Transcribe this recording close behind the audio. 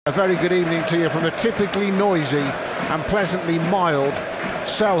A very good evening to you from a typically noisy and pleasantly mild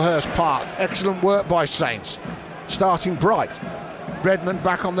Selhurst Park. Excellent work by Saints. Starting bright. Redmond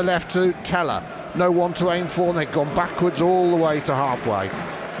back on the left to Teller. No one to aim for, and they've gone backwards all the way to halfway.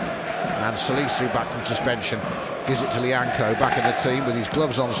 And Salisu back from suspension. Gives it to Lianco, back in the team with his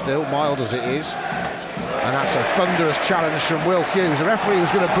gloves on still, mild as it is. And that's a thunderous challenge from Will Hughes. The referee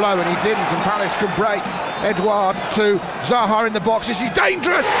was going to blow and he didn't, and Palace can break. Edouard to Zaha in the box. This is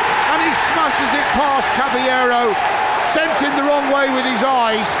dangerous, and he smashes it past Caballero, sent him the wrong way with his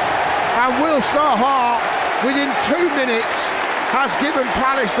eyes. And Will Zaha, within 2 minutes, has given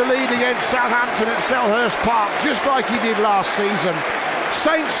Palace the lead against Southampton at Selhurst Park, just like he did last season.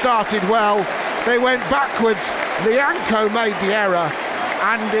 Saints started well, they went backwards. Lianco made the error,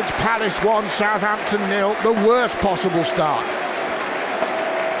 and it's Palace 1, Southampton 0, the worst possible start.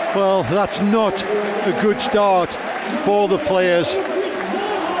 Well, that's not a good start for the players.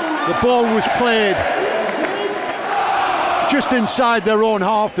 The ball was played just inside their own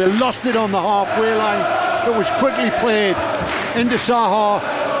half. They lost it on the halfway line. It was quickly played into Zaha.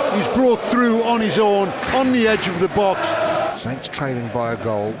 He's broke through on his own, on the edge of the box. Saints trailing by a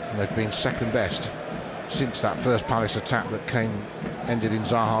goal, and they've been second best since that first Palace attack that ended in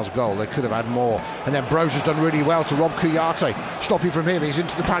Zaha's goal. They could have had more. And then Brozer's done really well to rob Kouyaté. Stopping from him, he's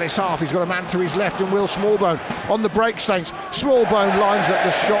into the Palace half. He's got a man to his left, and Will Smallbone on the break. Saints. Smallbone lines up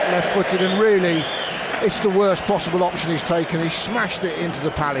the shot left-footed, and really, it's the worst possible option he's taken. He smashed it into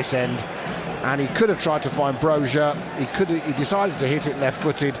the Palace end, and he could have tried to find Brozier. He decided to hit it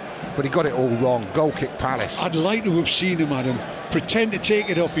left-footed, but he got it all wrong. Goal kick Palace. I'd like to have seen him, Adam, pretend to take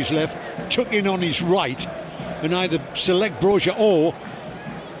it off his left, tuck in on his right, and either select Brozier or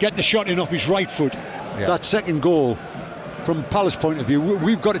get the shot in off his right foot. Yeah. That second goal, from Palace' point of view,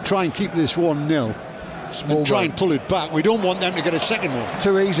 we've got to try and keep this 1-0 and try and pull it back. We don't want them to get a second one.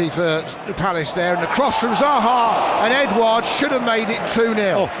 Too easy for Palace there, and the cross from Zaha, and Edouard should have made it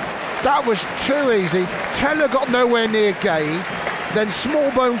 2-0. That was too easy. Teller got nowhere near Gay. Then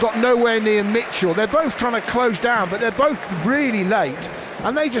Smallbone got nowhere near Mitchell. They're both trying to close down, but they're both really late,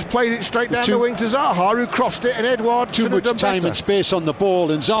 and they just played it straight down the wing to Zaha, who crossed it, and Edouard too much time and space on the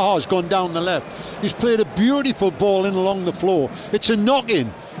ball, and Zaha's gone down the left. He's played a beautiful ball in along the floor. It's a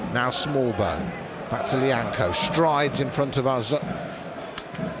knock-in. Now Smallbone back to Lianco, strides in front of us.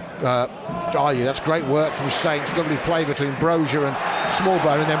 That's great work from Saints. Lovely play between Brozier and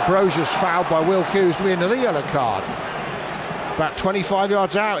Smallbone, and then Brozier's fouled by Will Hughes to be another yellow card. About 25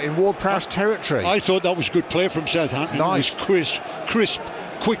 yards out in Ward-Prowse territory. I thought that was good play from Southampton. Nice. It was crisp,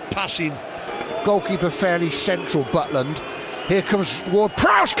 quick passing. Goalkeeper fairly central, Butland. Here comes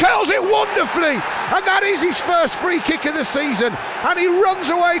Ward-Prowse, curls it wonderfully, and that is his first free kick of the season, and he runs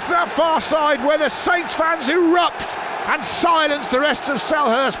away to that far side where the Saints fans erupt and silence the rest of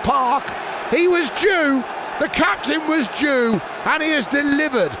Selhurst Park. He was due, the captain was due, and he has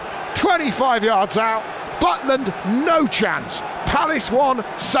delivered. 25 yards out. Butland, no chance. Palace 1,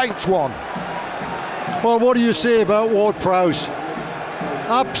 Saints 1. Well, what do you say about Ward-Prowse?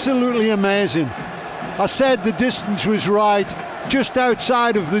 Absolutely amazing. I said the distance was right, just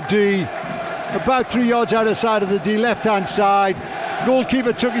outside of the D, about 3 yards out of side of the D, left-hand side.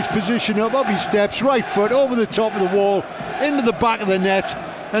 Goalkeeper took his position up his steps, right foot, over the top of the wall, into the back of the net,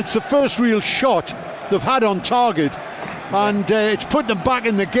 and it's the first real shot they've had on target, and it's put them back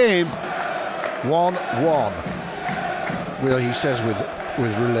in the game. 1-1. Well, he says with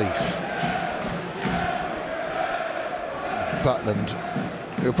relief. Butland,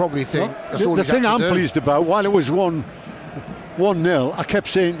 he'll probably think that's all the thing I'm pleased about, while it was 1-0, I kept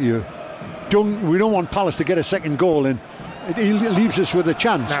saying to you, we don't want Palace to get a second goal, and it leaves us with a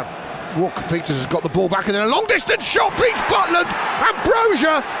chance. Now, Walker Peters has got the ball back, and then a long distance shot beats Butland, and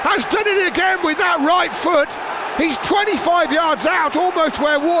Brozier has done it again with that right foot. He's 25 yards out, almost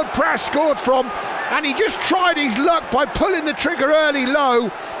where Ward-Prowse scored from, and he just tried his luck by pulling the trigger early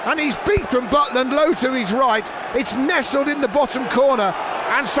low, and he's beat from Butland low to his right. It's nestled in the bottom corner,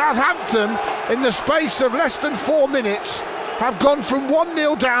 and Southampton, in the space of less than 4 minutes, have gone from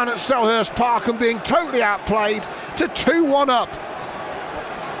 1-0 down at Selhurst Park and being totally outplayed to 2-1 up.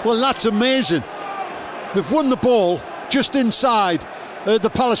 Well, that's amazing. They've won the ball just inside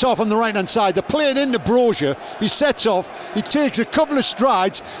the Palace off on the right hand side. They're playing into Brozier. He sets off, he takes a couple of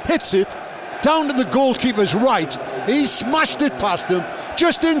strides, hits it down to the goalkeeper's right. He smashed it past him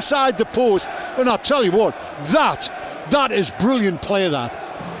just inside the post, and I'll tell you what, that is brilliant play. That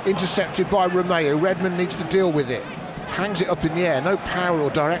intercepted by Romeo. Redmond needs to deal with it. hangs it up in the air, no power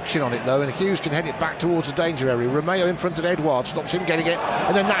or direction on it though, and Houston head it back towards the danger area. Romeo in front of Edouard, stops him getting it,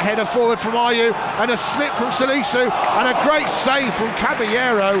 and then that header forward from Ayew, and a slip from Salisu, and a great save from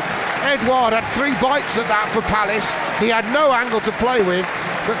Caballero. Edouard had 3 bites at that for Palace. He had no angle to play with,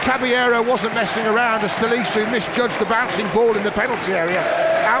 but Caballero wasn't messing around as Salisu misjudged the bouncing ball in the penalty area,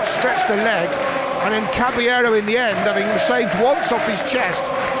 outstretched the leg, and then Caballero in the end, having saved once off his chest,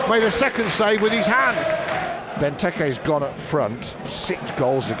 made a second save with his hand. Benteke's gone up front, 6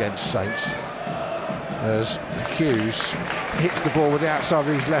 goals against Saints, as Hughes hits the ball with the outside of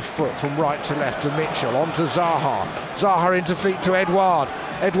his left foot from right to left to Mitchell, on to Zaha. Zaha into feet to Edouard.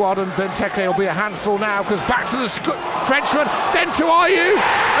 Edouard and Benteke will be a handful now, because back to the Frenchman, then to Ayew,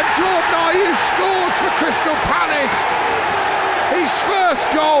 and Jordan Ayew scores for Crystal Palace. His first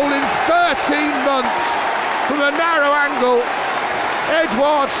goal in 13 months from a narrow angle.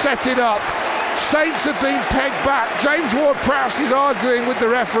 Edouard set it up. Saints have been pegged back. James Ward-Prowse is arguing with the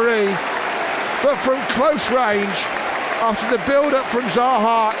referee, but from close range, after the build-up from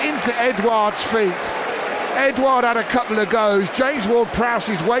Zaha into Edouard's feet, Edouard had a couple of goes. James Ward-Prowse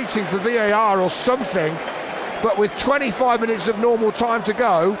is waiting for VAR or something, but with 25 minutes of normal time to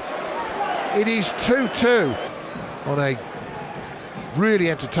go, it is 2-2 on a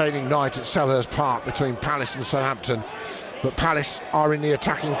really entertaining night at Selhurst Park between Palace and Southampton. But Palace are in the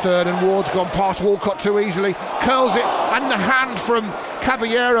attacking third, and Ward's gone past Walcott too easily, curls it, and the hand from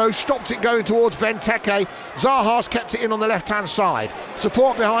Caballero stopped it going towards Benteke. Zaha's kept it in on the left-hand side.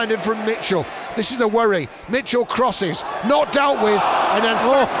 Support behind him from Mitchell. This is a worry. Mitchell crosses, not dealt with, and then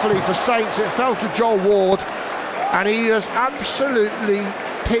thankfully for Saints it fell to Joel Ward, and he has absolutely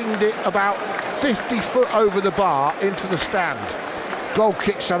pinged it about 50 foot over the bar into the stand. Goal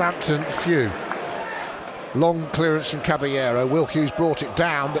kick Southampton, phew. Long clearance from Caballero. Will Hughes brought it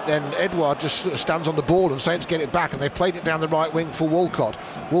down, but then Edouard just sort of stands on the ball and Saints get it back, and they played it down the right wing for Walcott.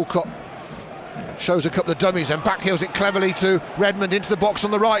 Walcott shows a couple of dummies and backheels it cleverly to Redmond into the box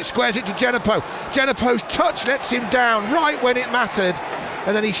on the right, squares it to Genepo. Genepo's touch lets him down right when it mattered,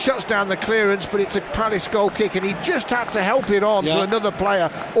 and then he shuts down the clearance, but it's a Palace goal kick, and he just had to help it on to another player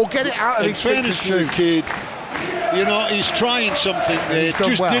or get it out of his feet to shoot. Kid, you know, he's trying something there, it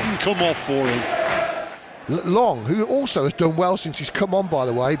just didn't come off for him. Long, who also has done well since he's come on, by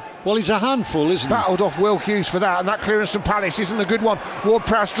the way. Well, he's a handful, isn't he? Battled off Will Hughes for that, and that clearance from Palace isn't a good one.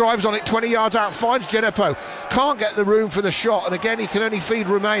 Ward-Prowse drives on it 20 yards out, finds Genepo, can't get the room for the shot, and again he can only feed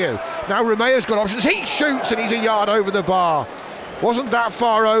Romeo. Now Romeo's got options, he shoots, and he's a yard over the bar. Wasn't that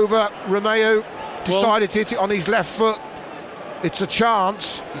far over. Romeo decided to hit it on his left foot. It's a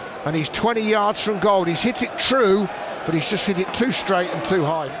chance, and he's 20 yards from goal. He's hit it true, but he's just hit it too straight and too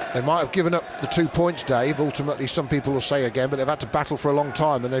high. They might have given up the 2 points, Dave, ultimately some people will say again, but they've had to battle for a long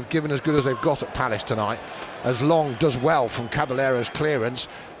time, and they've given as good as they've got at Palace tonight, as Long does well from Caballero's clearance,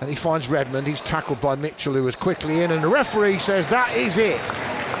 and he finds Redmond. He's tackled by Mitchell, who was quickly in, and the referee says that is it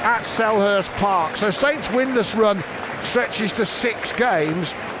at Selhurst Park. So Saints' winless run stretches to 6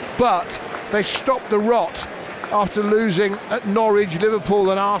 games, but they stopped the rot after losing at Norwich,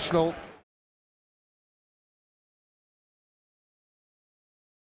 Liverpool and Arsenal.